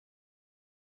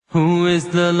Who is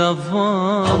the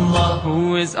lover? Allah.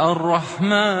 Who is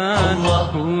Ar-Rahman? Allah.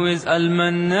 Who is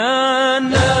Al-Mannan?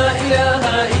 La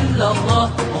ilaha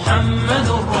illallah,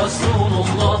 Muhammadur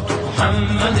Rasulullah.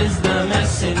 Muhammad is the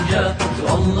messenger, to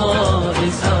Allah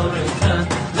is our return.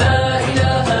 La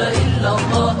ilaha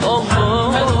illallah,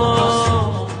 Muhammadur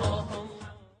Rasulullah.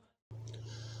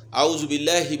 أعوذ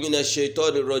بالله من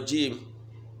الشيطان الرجيم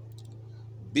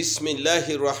بسم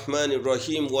الله الرحمن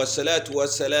الرحيم والصلاة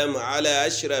والسلام على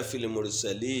أشرف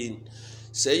المرسلين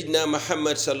سيدنا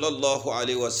محمد صلى الله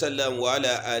عليه وسلم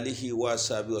وعلى آله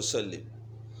وصحبه وسلم.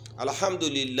 الحمد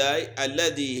لله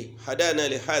الذي هدانا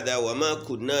لهذا وما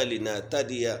كنا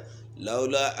لنهتدي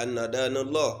لولا أن هدانا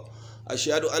الله.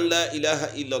 أشهد أن لا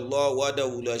إله إلا الله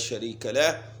وحده لا شريك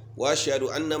له وأشهد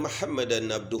أن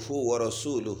محمدا عبده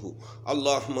ورسوله.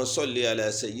 اللهم صل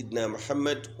على سيدنا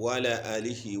محمد وعلى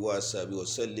آله وصحبه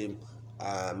وسلم.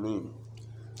 Amen.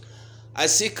 I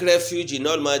seek refuge in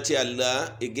Almighty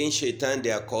Allah against Shaitan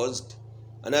their caused,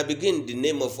 and I begin in the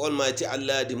name of Almighty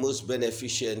Allah, the most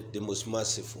beneficent, the most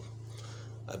merciful.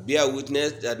 I bear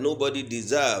witness that nobody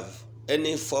deserves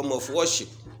any form of worship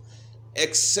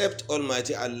except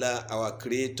Almighty Allah, our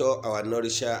Creator, our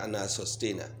Nourisher, and our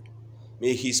Sustainer.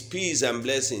 May His peace and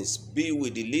blessings be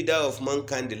with the leader of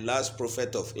mankind, the last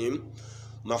prophet of him,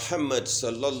 Muhammad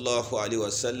sallallahu alaihi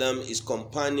wasallam, his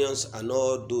companions, and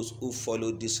all those who follow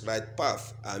this right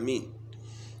path. Amen.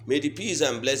 May the peace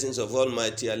and blessings of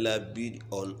Almighty Allah be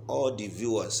on all the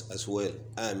viewers as well.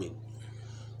 Amen.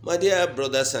 My dear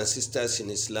brothers and sisters in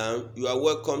Islam, you are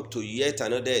welcome to yet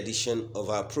another edition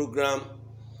of our program,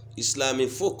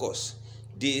 Islamic Focus.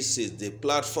 This is the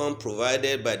platform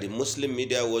provided by the Muslim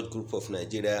Media Watch Group of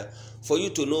Nigeria for you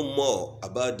to know more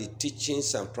about the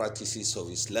teachings and practices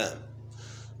of Islam.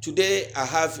 Today, I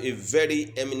have a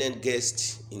very eminent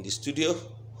guest in the studio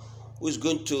who is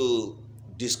going to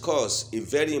discuss a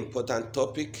very important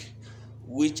topic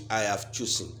which I have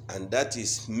chosen, and that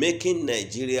is making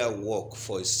Nigeria work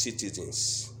for its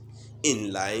citizens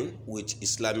in line with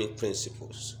Islamic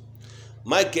principles.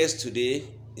 My guest today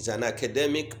is an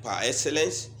academic par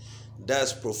excellence.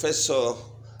 That's Professor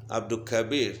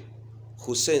Abdulkabir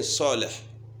Husein Solih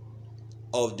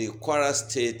of the Kwara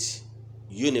State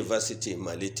University,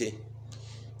 Malete.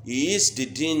 He is the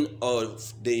Dean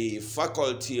of the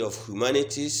Faculty of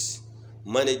Humanities,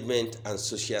 Management and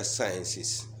Social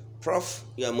Sciences. Prof,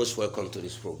 you are most welcome to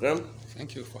this program.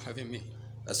 Thank you for having me.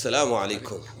 Assalamu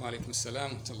alaikum. Wa alaikum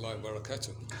assalam wa rahmatullahi wa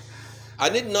barakatuh. I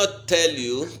need not tell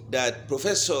you that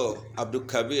Professor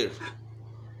Abdulkabir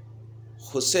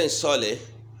Husein Solih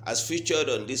has featured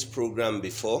on this program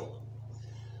before,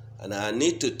 and I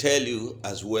need to tell you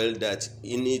as well that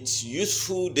in its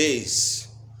youthful days,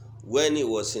 when he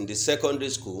was in the secondary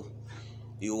school,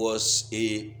 he was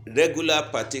a regular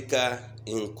partaker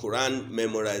in Quran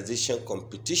memorization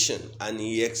competition, and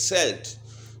he excelled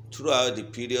throughout the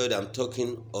period. I'm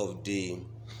talking of the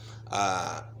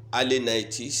early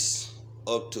 90s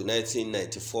up to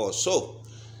 1994. So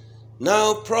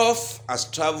now Prof has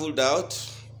traveled out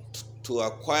to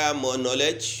acquire more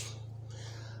knowledge,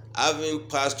 having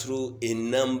passed through a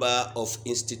number of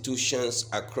institutions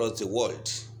across the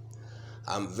world.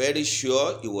 I'm very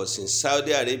sure he was in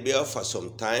Saudi Arabia for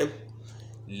some time,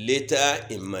 later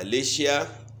in Malaysia.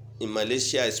 In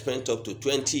Malaysia, I spent up to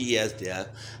 20 years there,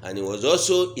 and he was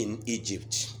also in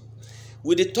Egypt.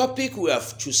 With the topic we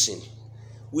have chosen,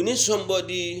 we need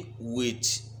somebody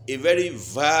with a very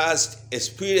vast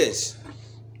experience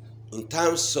in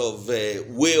terms of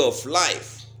way of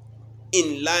life,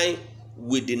 in line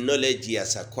with the knowledge he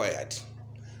has acquired.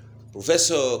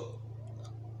 Professor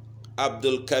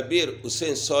Abdulkabir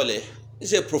Husein Solih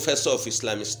is a professor of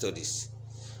Islamic studies.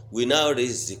 We now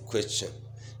raise the question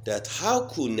that how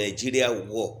could Nigeria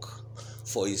work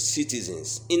for its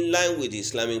citizens in line with the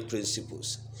Islamic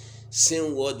principles,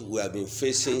 seeing what we have been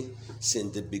facing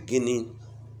since the beginning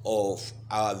of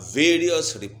our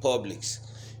various republics,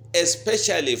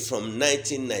 especially from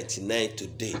 1999 to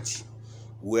date.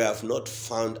 We have not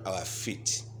found our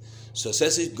feet.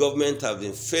 Successive governments have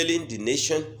been failing the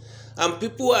nation, and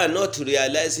people are not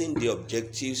realizing the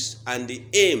objectives and the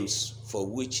aims for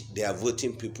which they are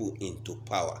voting people into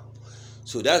power.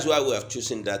 So that's why we have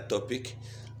chosen that topic.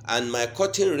 And my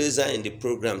curtain raiser in the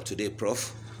program today,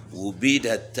 Prof, will be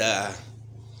that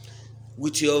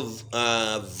with your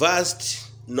vast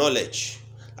knowledge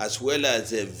as well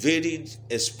as a varied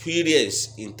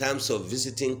experience in terms of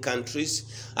visiting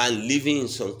countries and living in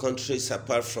some countries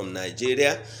apart from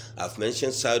Nigeria, I've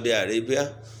mentioned Saudi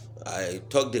Arabia, I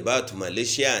talked about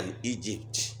Malaysia and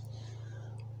Egypt.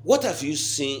 What have you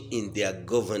seen in their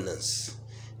governance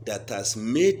that has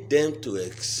made them to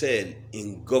excel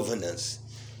in governance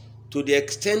to the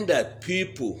extent that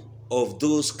people of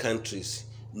those countries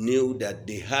knew that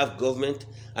they have government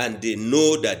and they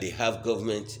know that they have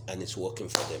government and it's working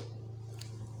for them?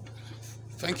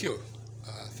 Thank you.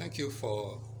 Thank you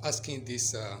for asking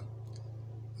this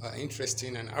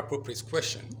interesting and appropriate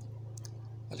question.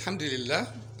 Alhamdulillah,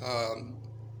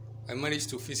 I managed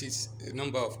to visit a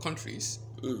number of countries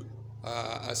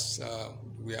as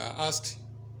we are asked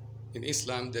in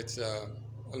Islam that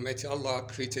Almighty Allah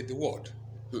created the world.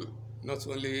 Not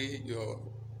only your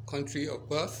country of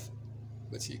birth,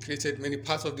 but He created many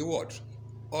parts of the world,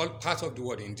 all parts of the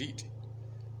world indeed.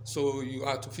 So you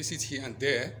are to visit here and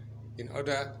there in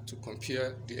order to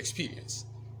compare the experience,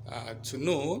 to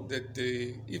know that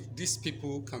if these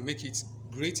people can make it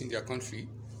great in their country,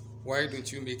 why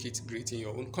don't you make it great in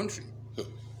your own country?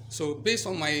 So based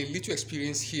on my little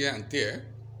experience here and there,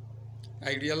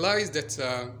 I realized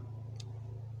that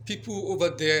people over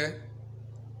there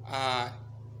are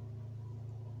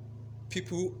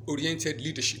people-oriented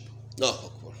leadership.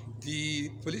 The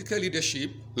political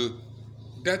leadership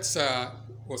that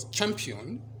was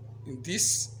championed in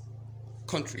these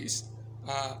countries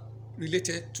are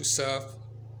related to serve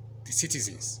the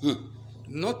citizens,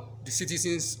 not the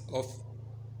citizens of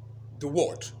the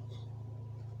world,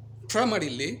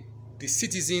 primarily the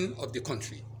citizen of the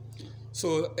country.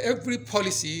 So every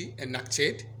policy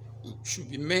enacted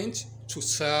should be meant to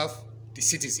serve the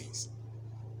citizens,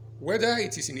 whether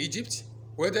it is in Egypt,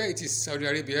 whether it is Saudi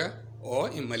Arabia or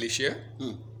in Malaysia.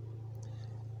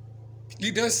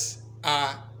 Leaders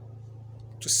are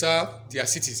to serve their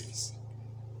citizens.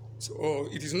 So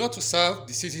it is not to serve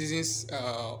the citizens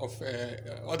of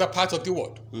other parts of the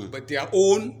world, but their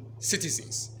own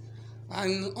citizens.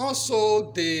 And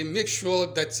also they make sure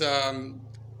that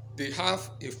they have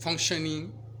a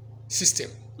functioning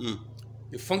system,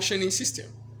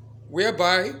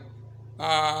 whereby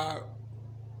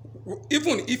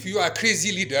even if you are a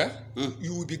crazy leader,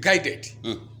 you will be guided.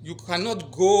 You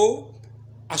cannot go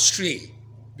astray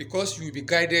because you will be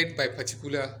guided by a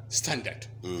particular standard.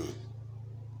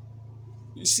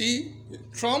 You see,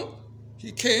 Trump,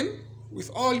 he came with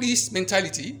all this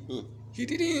mentality.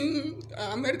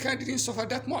 America didn't suffer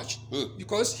that much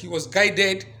because he was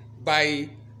guided by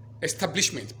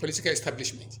establishment, political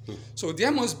establishment. So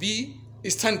there must be a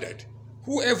standard.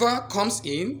 Whoever comes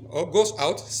in or goes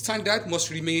out, standard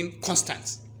must remain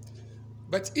constant.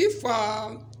 But if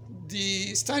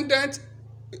the standard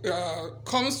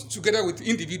comes together with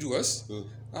individuals,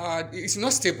 it's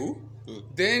not stable,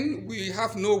 then we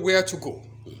have nowhere to go.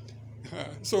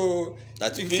 So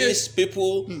that means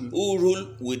people who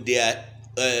rule with their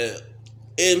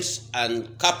aims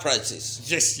and caprices.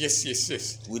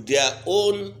 Yes. With their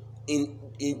own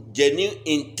genuine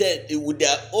intent, with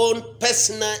their own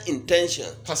personal intention.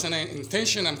 Personal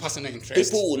intention and personal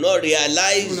interest. People will not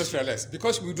realize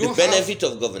because we don't the benefit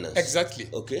of governance. Exactly.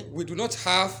 Okay. We do not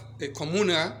have a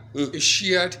communal, a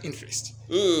shared interest.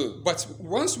 But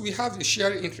once we have a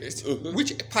shared interest,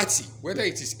 which party, whether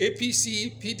it is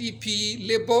APC, PDP,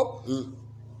 Labour,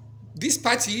 this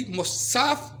party must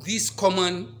serve this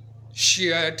common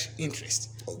shared interest.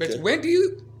 Okay. But when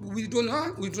we do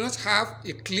not have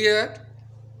a clear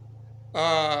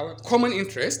common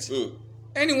interest,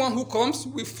 anyone who comes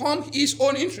will form his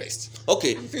own interest.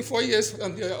 Okay. Within 4 years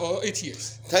or 8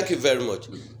 years. Thank you very much.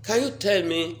 Can you tell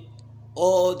me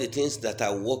all the things that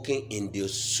are working in the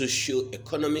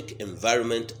socio-economic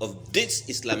environment of these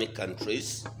Islamic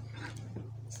countries?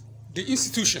 The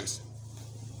institutions,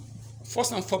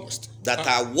 first and foremost. That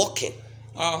are working?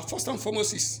 First and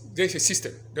foremost there's a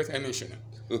system that I mentioned.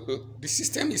 The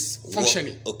system is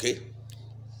functioning. Okay.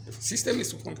 The system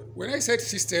is functioning. When I said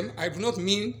system, I do not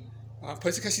mean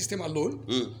political system alone.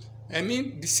 I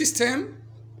mean the system,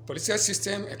 political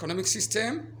system, economic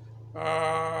system,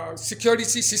 security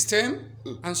system,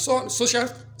 and so on, social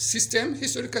system,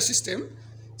 historical system.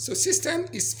 So system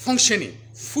is functioning,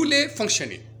 fully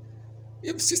functioning.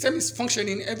 If system is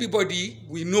functioning, everybody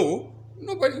will know.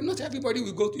 Not everybody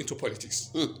will go into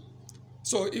politics.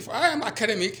 So if I am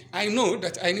academic, I know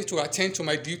that I need to attend to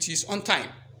my duties on time.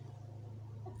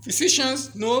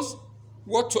 Physicians knows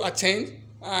what to attend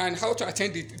and how to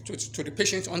attend to the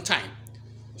patient on time.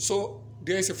 So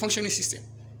there is a functioning system.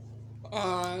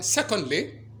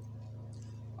 Secondly,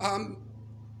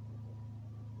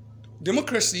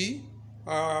 democracy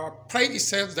pride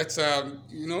itself that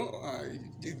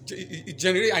it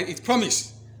generates and it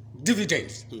promises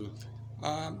dividends.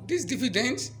 This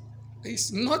dividend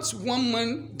is not one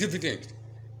man dividend.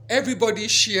 Everybody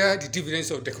share the dividends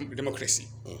of democracy.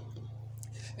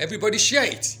 Everybody share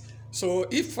it. So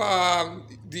if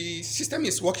the system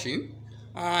is working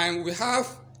and we have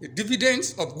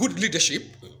dividends of good leadership,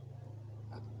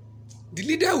 The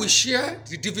leader will share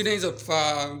the dividends of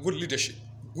good leadership,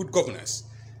 good governance.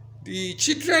 The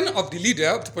children of the leader,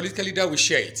 of the political leader, will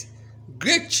share it.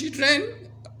 Great children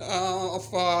of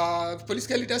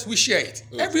political leaders will share it.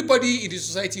 Everybody in the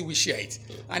society will share it.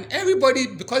 And everybody,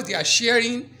 because they are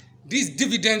sharing these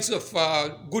dividends of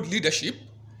good leadership,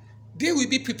 they will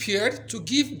be prepared to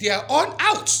give their all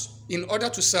out in order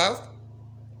to serve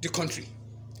the country,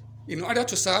 in order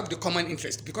to serve the common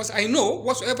interest. Because I know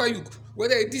whatsoever you,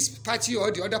 whether this party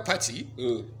or the other party,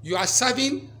 you are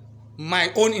serving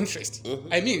my own interest.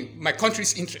 I mean, my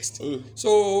country's interest.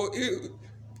 So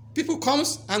people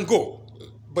comes and go,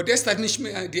 but the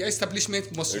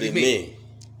establishment must remain.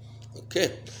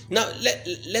 Okay. Now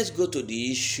let's go to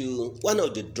the issue. One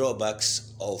of the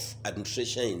drawbacks of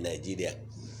administration in Nigeria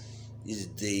is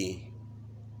the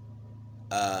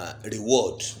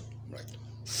reward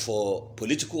for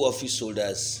political office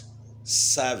holders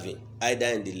serving either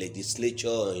in the legislature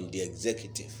or in the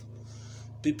executive.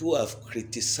 People have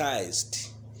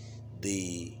criticized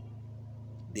the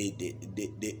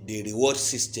reward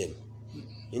system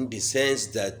in the sense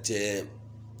that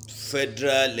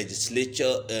federal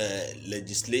legislature,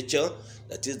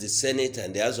 that is the Senate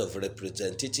and the House of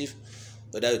Representatives,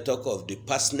 whether you talk of the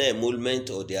personal emolument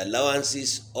or the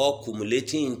allowances, all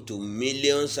accumulating into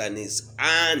millions and is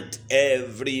earned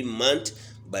every month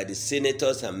by the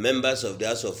senators and members of the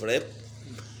House of Rep.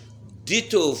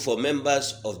 Ditto for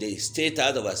members of the State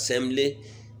House of Assembly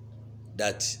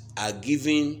that are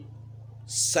given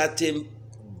certain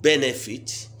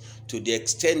benefit, to the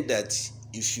extent that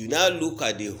if you now look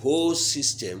at the whole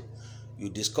system, you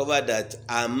discover that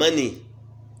our money,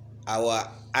 our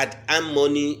ad-earned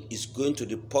money, is going to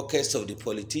the pockets of the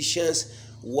politicians,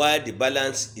 while the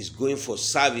balance is going for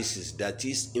services, that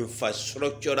is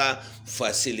infrastructural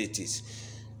facilities.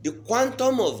 The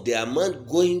quantum of the amount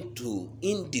going to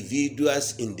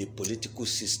individuals in the political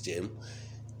system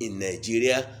in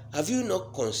Nigeria, have you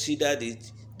not considered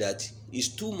it that is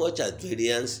too much at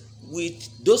variance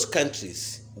with those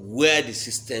countries where the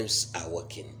systems are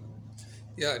working?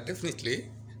 Yeah,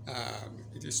 definitely.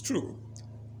 It is true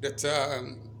that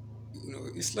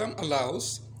Islam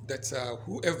allows that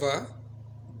whoever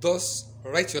does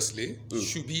righteously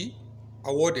should be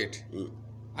awarded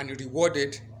and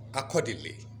rewarded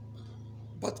accordingly,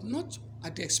 but not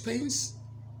at the expense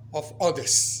of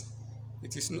others.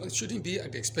 It shouldn't be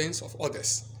at the expense of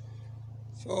others.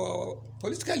 So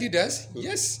political leaders,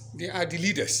 yes, they are the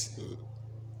leaders.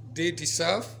 They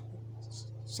deserve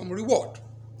some reward.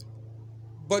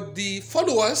 But the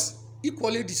followers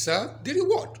equally deserve the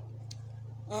reward.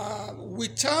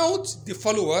 Without the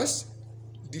followers,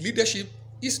 the leadership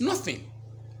is nothing.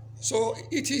 So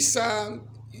it is,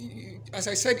 as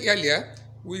I said earlier,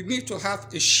 we need to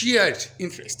have a shared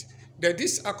interest that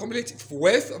this accumulated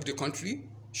wealth of the country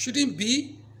shouldn't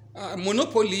be a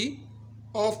monopoly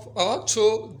of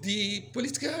to the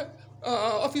political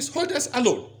office holders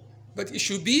alone, but it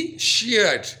should be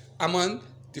shared among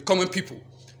the common people.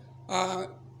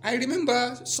 I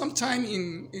remember sometime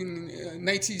in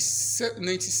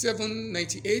 97,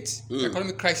 98,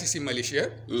 economic crisis in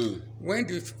Malaysia, when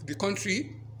the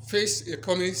country faced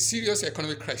a serious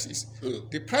economic crisis.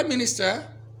 The Prime Minister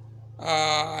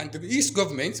and the East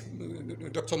government,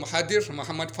 Dr. Mahathir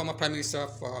Mohamad, former Prime Minister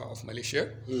of Malaysia,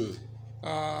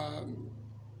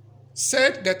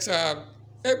 said that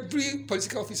every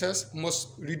political officer must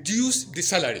reduce the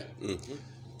salary.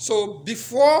 So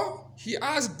before he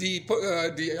asked the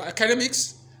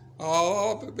academics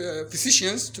or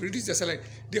physicians to reduce their salary,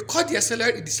 they cut their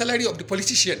salary, the salary of the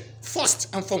politician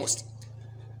first and foremost.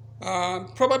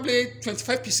 Probably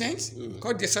 25%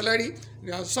 cut their salary.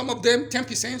 Some of them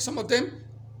 10%, some of them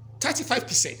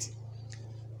 35%.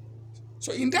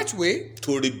 So in that way,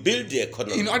 to rebuild the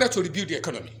economy. In order to rebuild the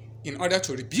economy. In order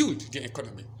to rebuild the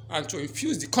economy and to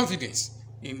infuse the confidence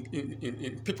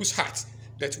in people's hearts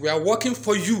that we are working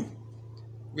for you.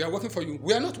 We are working for you.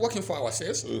 We are not working for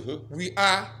ourselves. We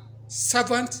are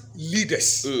servant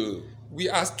leaders. We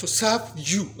are to serve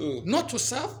you, not to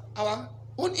serve our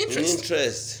own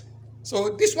interest. So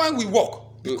this one we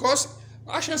work, because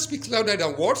actions speak louder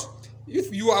than words.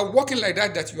 If you are working like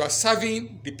that, that you are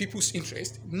serving the people's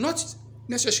interest, not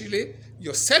necessarily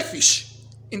your selfish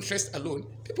interest alone,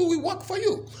 people will work for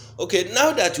you. Okay,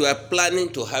 now that you are planning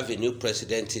to have a new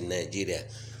president in Nigeria,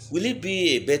 will it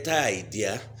be a better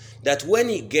idea that when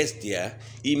he gets there,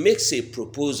 he makes a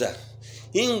proposal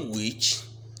in which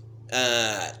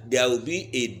there will be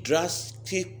a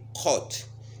drastic cut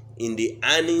in the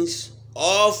earnings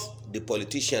of the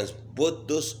politicians, both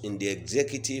those in the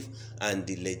executive and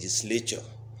the legislature,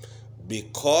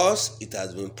 because it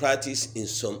has been practiced in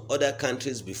some other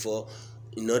countries before,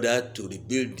 in order to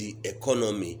rebuild the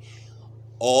economy,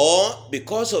 or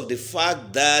because of the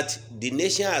fact that the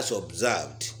nation has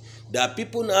observed that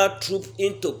people now troop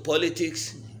into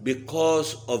politics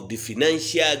because of the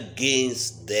financial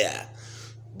gains there,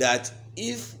 that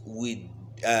if we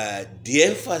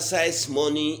de-emphasize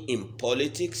money in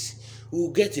politics, we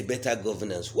will get a better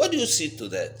governance. What do you see to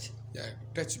that? Yeah,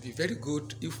 that would be very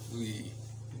good if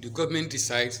the government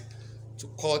decides to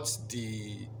cut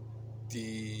the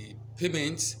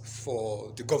payments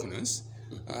for the governance.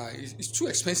 It's too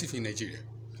expensive in Nigeria.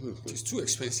 It's too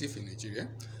expensive in Nigeria.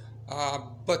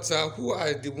 But who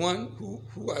are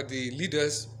the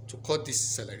leaders to cut this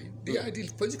salary? They are the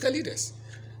political leaders.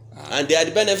 And they are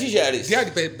the beneficiaries. They are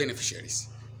the beneficiaries.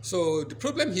 So the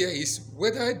problem here is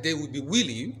whether they will be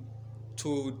willing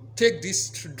to take this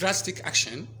drastic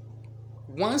action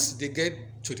once they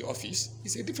get to the office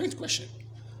is a different question.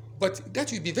 But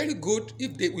that will be very good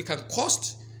if we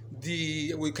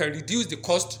can reduce the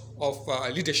cost of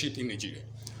leadership in Nigeria.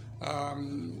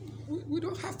 We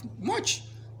don't have much.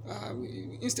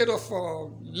 Instead of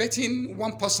letting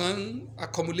one person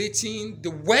accumulating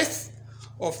the wealth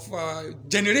of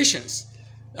generations,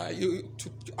 to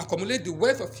accumulate the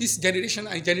wealth of his generation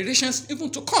and generations even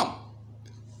to come.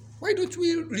 Why don't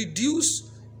we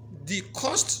reduce the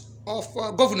cost of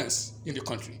governance in the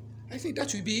country? I think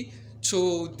that will be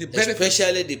to the benefit.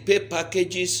 Especially the pay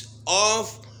packages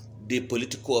of the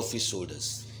political office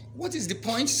holders. What is the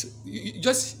point? You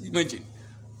just imagine.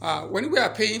 When we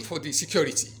are paying for the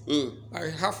security, I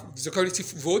have security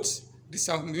votes. These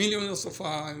are millions of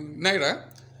naira.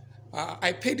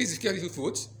 I pay the security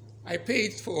votes. I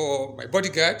paid for my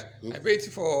bodyguard. I paid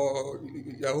for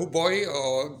Yahoo boy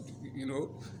or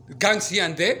the gangs here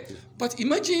and there. But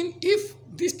imagine if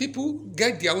these people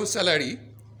get their own salary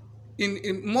in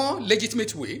a more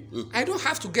legitimate way. I don't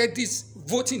have to get this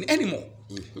voting anymore.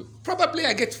 Probably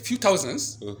I get a few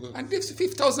thousands, and this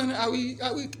 5,000 I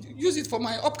will use it for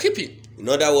my upkeeping. In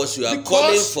other words, you are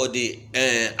calling for the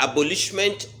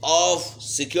abolishment of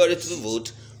security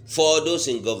vote for those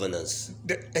in governance.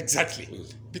 Exactly.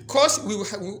 Because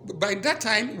by that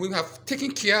time we have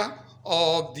taken care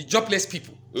of the jobless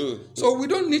people. So we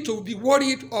don't need to be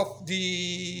worried of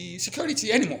the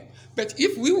security anymore. But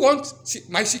if we want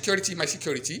my security,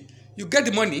 you get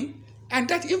the money, and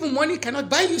that even money cannot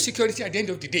buy you security at the end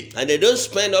of the day. And they don't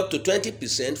spend up to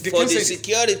 20% for the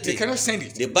security. They cannot send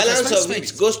it. The balance of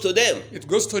it goes to them. It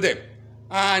goes to them.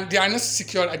 And they are not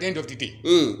secure at the end of the day.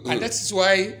 And that is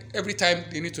why every time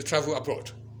they need to travel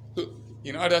abroad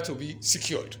in order to be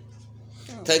secured.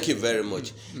 Thank you very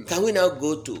much. Can we now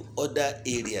go to other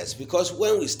areas? Because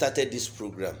when we started this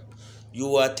program, you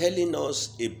were telling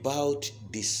us about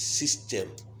the system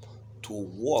to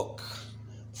work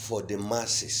for the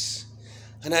masses.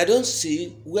 And I don't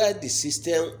see where the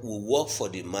system will work for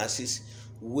the masses,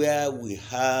 where we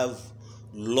have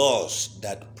laws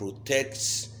that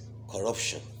protects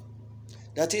corruption.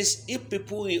 That is, if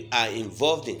people are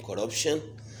involved in corruption,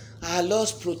 our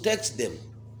laws protect them.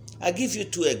 I'll give you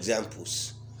two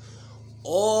examples.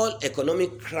 All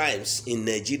economic crimes in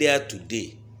Nigeria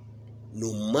today,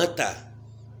 no matter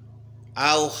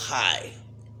how high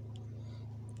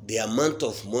the amount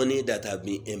of money that have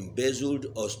been embezzled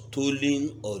or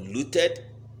stolen or looted,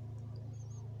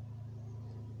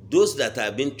 those that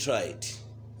have been tried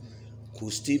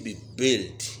could still be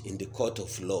bailed in the court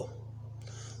of law.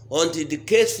 Until the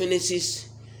case finishes,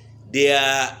 the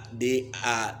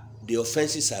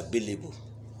offenses are bailable.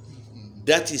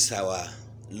 That is our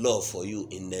law for you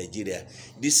in Nigeria.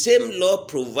 The same law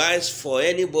provides for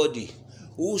anybody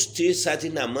who steals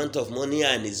certain amount of money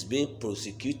and is being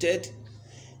prosecuted.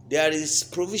 There is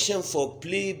provision for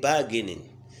plea bargaining,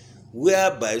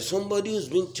 whereby somebody who's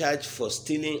been charged for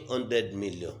stealing 100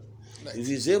 million, if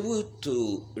he's able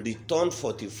to return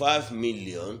 45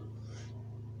 million,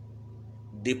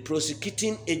 the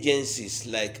prosecuting agencies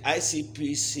like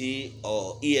ICPC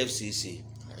or EFCC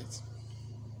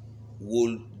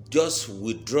will just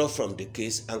withdraw from the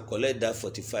case and collect that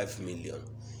 45 million.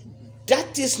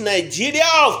 That is Nigeria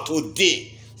of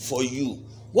today for you.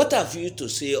 What have you to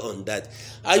say on that?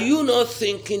 Are you not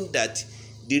thinking that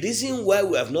the reason why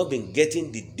we have not been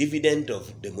getting the dividend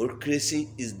of democracy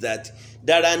is that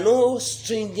there are no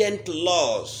stringent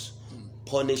laws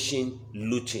punishing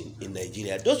looting in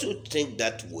Nigeria? Don't you think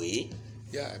that way?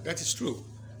 Yeah, that is true.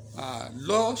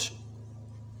 Laws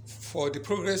for the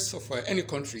progress of any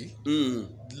country,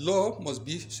 law must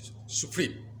be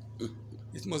supreme.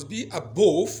 It must be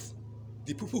above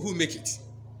the people who make it.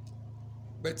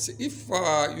 But if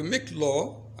you make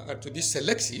law to be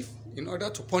selective in order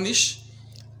to punish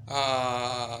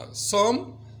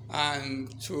some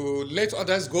and to let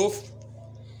others go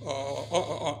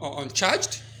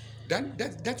uncharged, then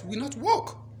that will not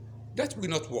work. That will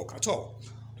not work at all.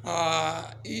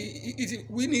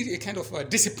 We need a kind of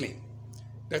discipline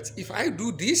that if I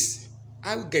do this,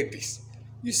 I will get this.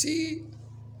 You see,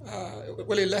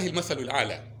 وَلِلَّهِ الْمَثَلُ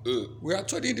الْعَالَى. We are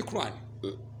told in the Quran,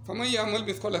 فَمَنْ يَعْمَلْ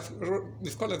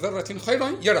مِثْقَالَ ذَرَّةٍ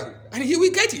خَيْرًا يَرَهُ. And he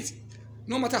will get it.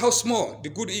 No matter how small the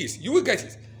good is, you will get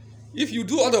it. If you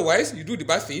do otherwise, you do the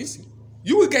bad things,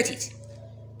 you will get it.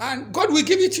 And God will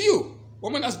give it to you.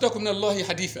 وَمَنْ أَصْدَقُ مِنَ اللَّهِ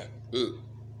حَدِيثًا.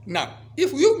 Now,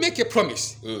 if we make a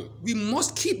promise, we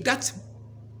must keep that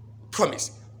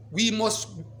promise. We must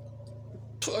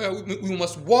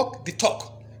walk the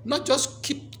talk, not just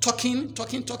keep talking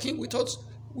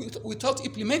without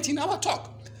implementing our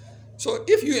talk. So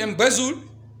if you embezzle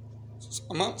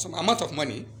some amount of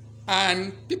money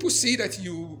and people see that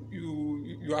you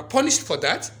are punished for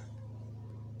that,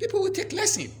 people will take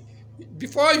lesson.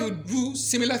 Before you do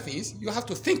similar things, you have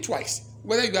to think twice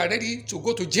whether you are ready to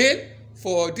go to jail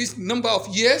for this number of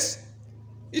years.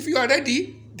 If you are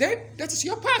ready, then that is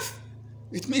your path.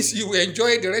 It means you will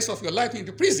enjoy the rest of your life in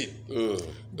the prison.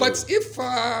 But if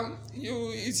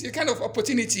it's a kind of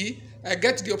opportunity, I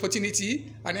get the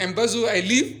opportunity and embezzle, I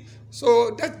leave.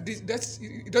 So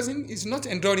it's not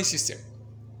enduring system.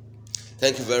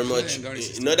 Thank you very much.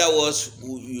 In other words,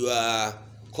 you are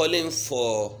calling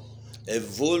for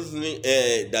evolving,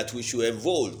 that we should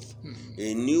evolve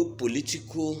a new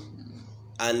political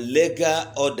and legal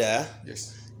order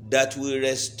that will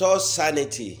restore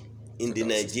sanity in the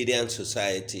Nigerian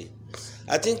society.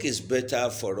 I think it's better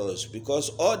for us because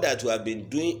all that we have been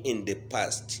doing in the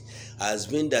past has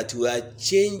been that we are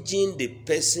changing the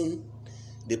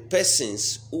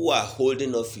persons who are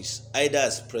holding office, either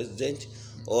as president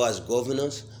or as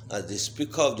governors, as the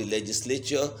speaker of the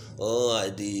legislature or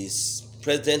as the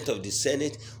president of the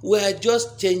Senate. We are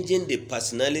just changing the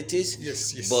personalities,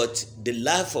 but the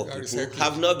life of people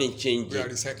have not been changing. We are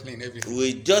recycling everything.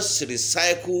 We just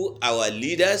recycle our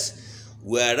leaders,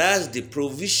 whereas the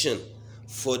provision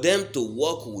for them to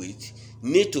work with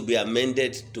need to be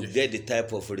amended to get the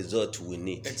type of result we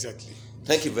need. Exactly.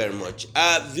 Thank you very much.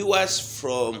 Viewers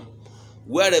from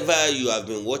wherever you have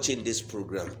been watching this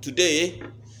program, today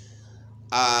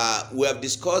we have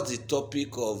discussed the topic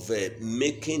of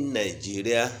making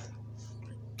Nigeria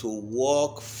to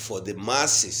work for the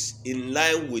masses in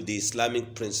line with the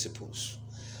Islamic principles.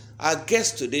 Our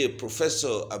guest today, Professor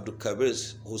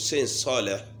Abdulkabir Husein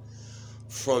Solih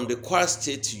from the Kwara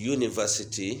State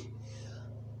University,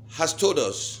 has told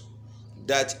us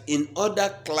that in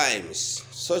other climes,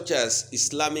 such as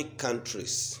Islamic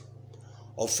countries,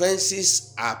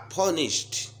 offenses are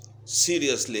punished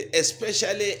seriously,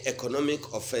 especially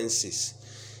economic offenses.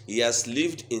 He has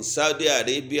lived in Saudi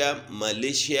Arabia,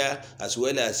 Malaysia, as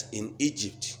well as in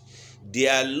Egypt.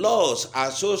 Their laws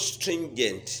are so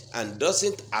stringent and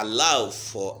doesn't allow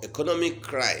for economic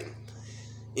crime.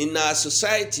 In our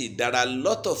society, there are a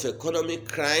lot of economic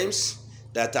crimes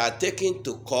that are taken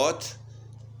to court,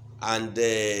 and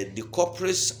the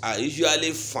culprits are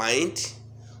usually fined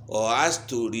or asked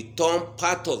to return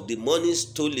part of the money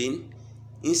stolen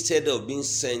instead of being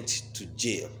sent to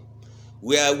jail.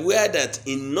 We are aware that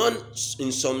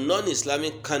in some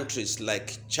non-Islamic countries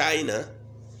like China,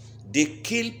 they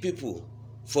kill people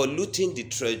for looting the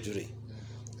treasury.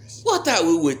 What are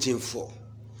we waiting for?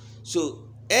 So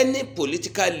any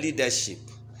political leadership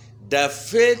that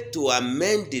failed to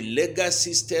amend the legal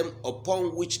system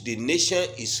upon which the nation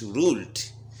is ruled,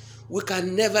 we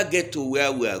can never get to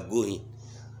where we are going.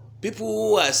 People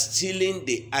who are stealing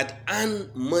the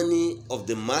hard-earned money of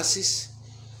the masses,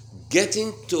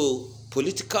 getting to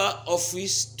political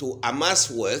office to amass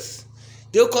wealth,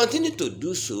 they will continue to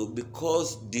do so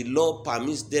because the law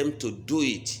permits them to do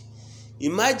it.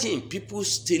 Imagine people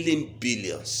stealing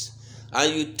billions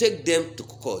and you take them to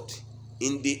court.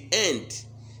 In the end,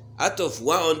 out of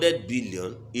 100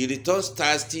 billion, he returns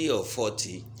 30 or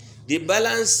 40. The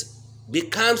balance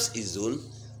becomes his own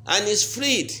and is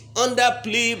freed under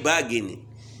plea bargaining.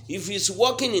 If he's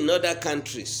working in other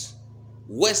countries,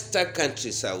 Western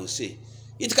countries, I would say,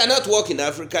 it cannot work in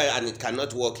Africa and it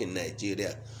cannot work in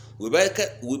Nigeria. We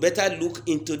better look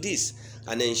into this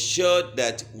and ensure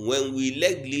that when we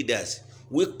elect leaders,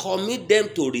 we commit them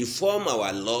to reform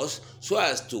our laws so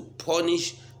as to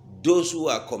punish those who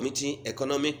are committing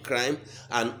economic crime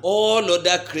and all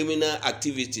other criminal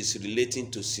activities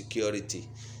relating to security.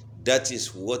 That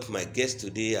is what my guest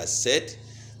today has said,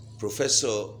 Professor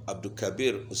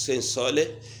Abdulkabir Husein Solih,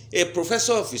 a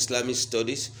professor of Islamic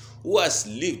studies who has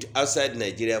lived outside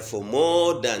Nigeria for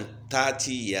more than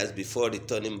 30 years before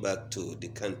returning back to the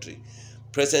country.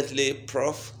 Presently,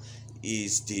 Prof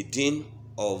is the Dean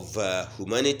of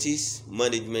Humanities,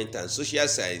 Management and Social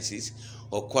Sciences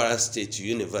of Kwara State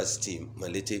University,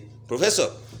 Malete. Professor,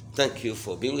 thank you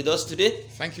for being with us today.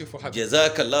 Thank you for having me.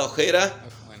 Jazakallah khaira,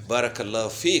 barakallah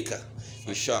fika,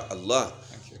 inshallah.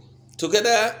 Thank you.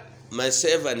 Together,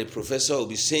 myself and the professor will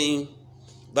be saying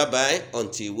bye-bye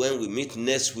until when we meet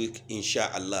next week,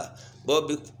 inshallah.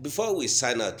 But before we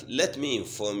sign out, let me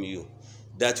inform you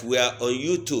that we are on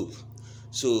YouTube.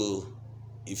 So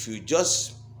if you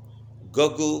just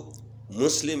Google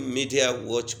Muslim Media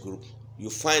Watch Group, you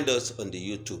find us on the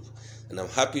YouTube. And I'm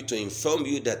happy to inform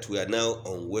you that we are now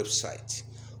on website.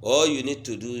 All you need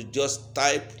to do is just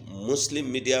type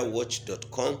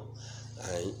muslimmediawatch.com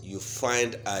and you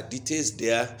find our details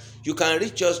there. You can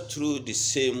reach us through the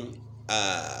same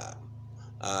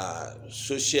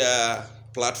social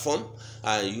platform,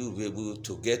 and you'll be able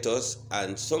to get us,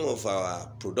 and some of our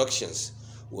productions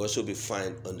will also be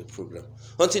found on the program.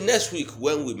 Until next week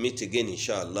when we meet again,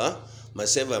 inshallah,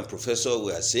 myself and Professor,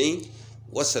 we are saying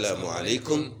wassalamu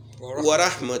alaikum wa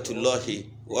rahmatullahi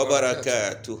wa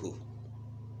barakatuhu.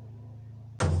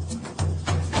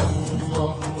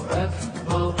 Allahu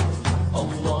Akbar,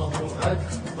 Allahu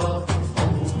Akbar,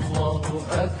 Allahu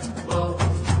Akbar,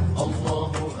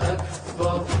 Allahu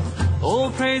Akbar.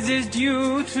 All praise is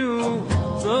due to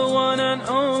the one and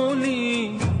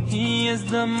only. He is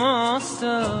the master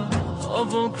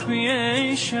of all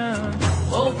creation.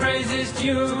 All praise is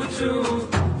due to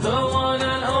the one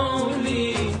and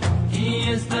only. He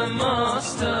is the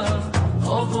master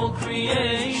of all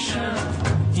creation.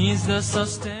 He is the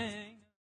sustainer.